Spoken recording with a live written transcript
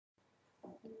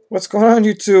What's going on,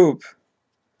 YouTube?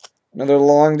 Another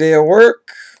long day of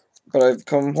work, but I've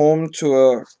come home to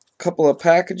a couple of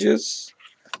packages.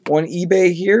 One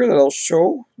eBay here that I'll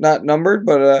show, not numbered,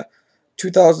 but a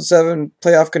 2007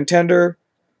 playoff contender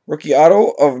rookie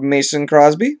auto of Mason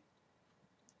Crosby.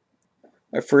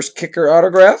 My first kicker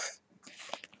autograph.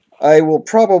 I will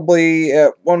probably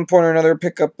at one point or another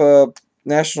pick up a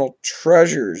National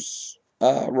Treasures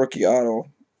rookie auto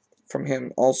from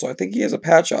him also. I think he has a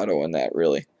patch auto in that,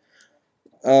 really.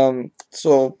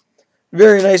 So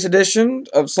very nice addition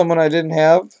of someone I didn't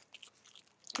have.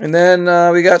 And then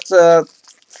we got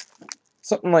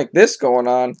something like this going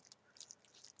on.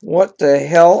 What the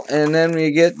hell? And then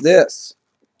we get this.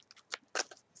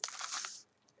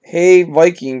 Hey,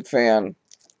 Viking fan.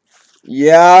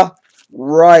 Yeah,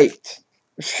 right.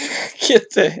 Get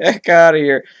the heck out of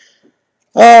here.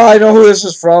 Oh, I know who this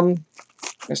is from.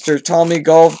 Mr.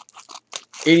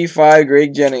 Tommygolf85,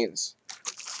 Greg Jennings.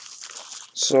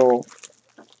 So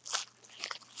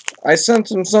I sent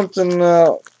him something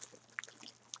not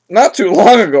too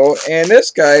long ago, and this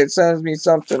guy sends me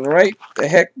something right the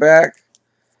heck back.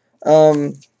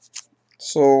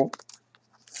 So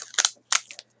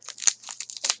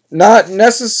not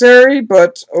necessary,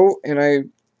 but oh,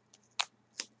 and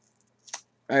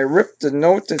I ripped the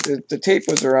note that the tape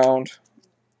was around.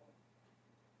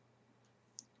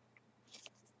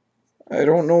 I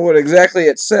don't know what exactly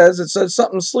it says. It says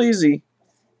something sleazy.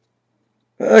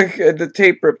 The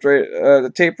tape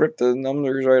ripped the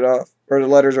numbers right off, or the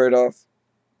letters right off.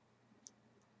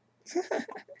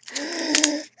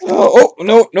 Oh,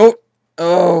 no.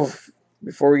 Oh,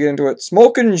 before we get into it,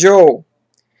 Smokin' Joe.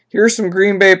 Here's some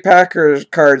Green Bay Packers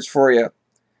cards for you.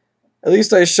 At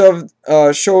least I showed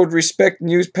respect and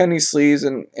used penny sleeves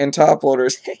and top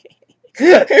loaders.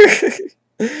 You're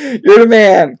the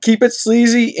man. Keep it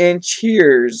sleazy and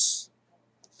cheers.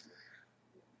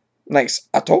 Nice.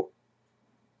 Otto.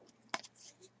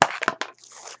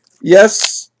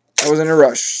 Yes, I was in a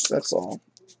rush. That's all.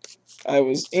 I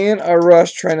was in a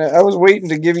rush I was waiting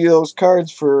to give you those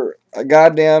cards for a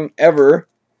goddamn ever.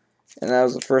 And that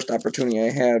was the first opportunity I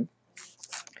had.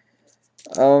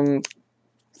 Ooh,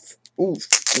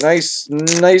 nice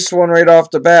one right off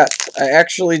the bat. I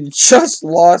actually just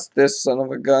lost this son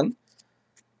of a gun.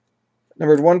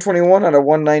 Numbered 121 out of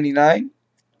 199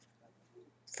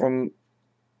 from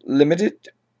Limited,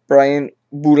 Brian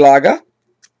Bulaga,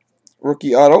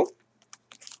 rookie auto.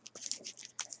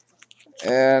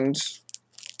 And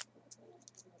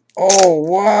oh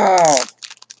wow,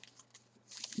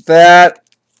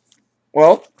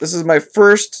 well, this is my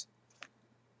first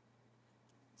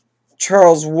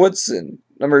Charles Woodson,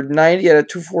 numbered 90 out of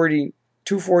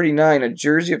 249, a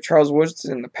jersey of Charles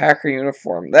Woodson in the Packer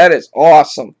uniform. That is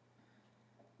awesome.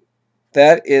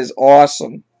 That is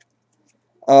awesome.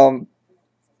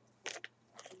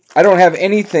 I don't have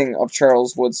anything of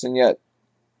Charles Woodson yet,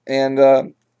 and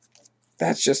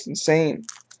that's just insane.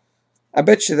 I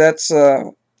bet you that's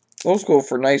those go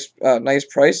for nice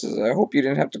prices. I hope you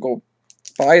didn't have to go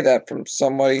buy that from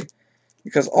somebody,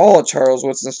 because all of Charles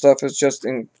Woodson stuff is just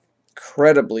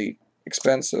incredibly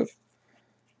expensive.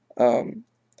 I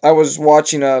was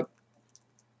watching an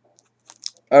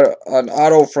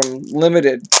auto from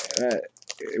Limited.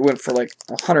 It went for like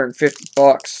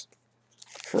 $150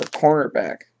 for a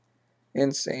cornerback.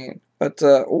 Insane. But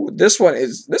oh, this one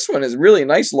is really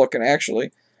nice looking,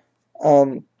 actually.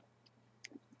 3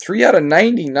 out of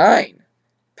 99.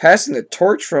 Passing the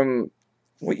torch from,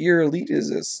 what year Elite is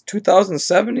this?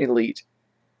 2007 Elite.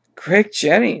 Greg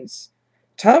Jennings.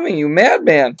 Tommy, you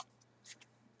madman.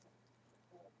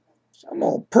 I'm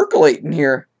all percolating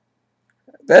here.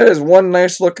 That is one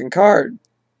nice looking card.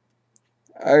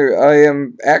 I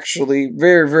am actually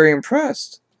very, very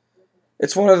impressed.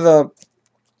 It's one of the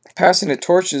passing the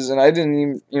torches, and I didn't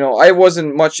even, I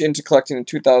wasn't much into collecting in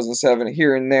 2007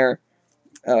 here and there.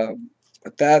 But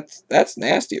that's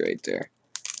nasty right there.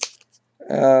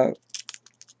 And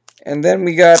then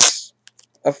we got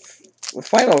the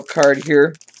final card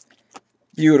here.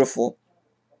 Beautiful.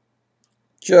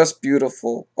 Just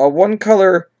beautiful. A one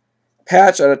color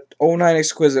patch out of 09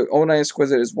 Exquisite. 09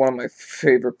 Exquisite is one of my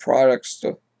favorite products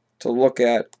to look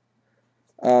at.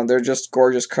 They're just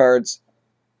gorgeous cards.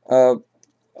 Of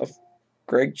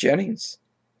Greg Jennings.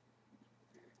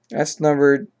 That's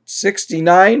numbered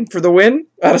 69 for the win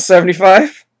out of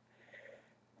 75.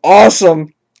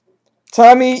 Awesome.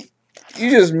 Tommy,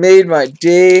 you just made my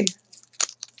day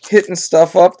hitting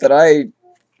stuff up that I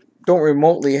don't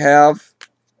remotely have.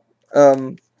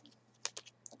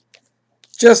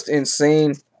 Just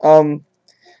insane. The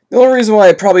only reason why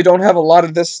I probably don't have a lot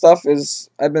of this stuff is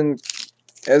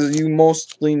as you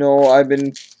mostly know, I've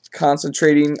been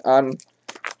concentrating on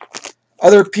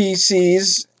other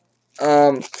PCs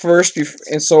first,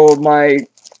 and so my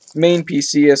main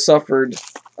PC has suffered.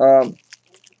 I'm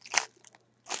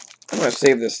gonna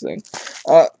save this thing.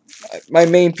 My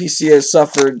main PC has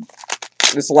suffered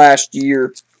this last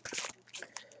year.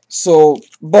 So,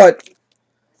 but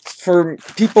for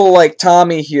people like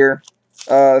Tommy here,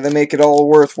 they make it all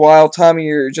worthwhile. Tommy,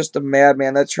 you're just a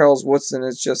madman. That Charles Woodson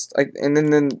is just, and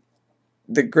then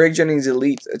the Greg Jennings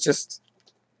Elite. It's just,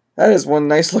 that is one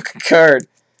nice looking card.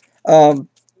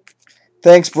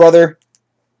 Thanks, brother.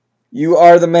 You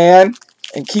are the man,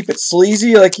 and keep it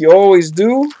sleazy like you always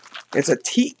do. It's a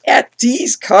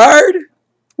T@T's card.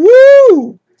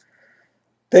 Woo!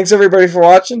 Thanks everybody for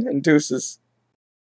watching, and deuces.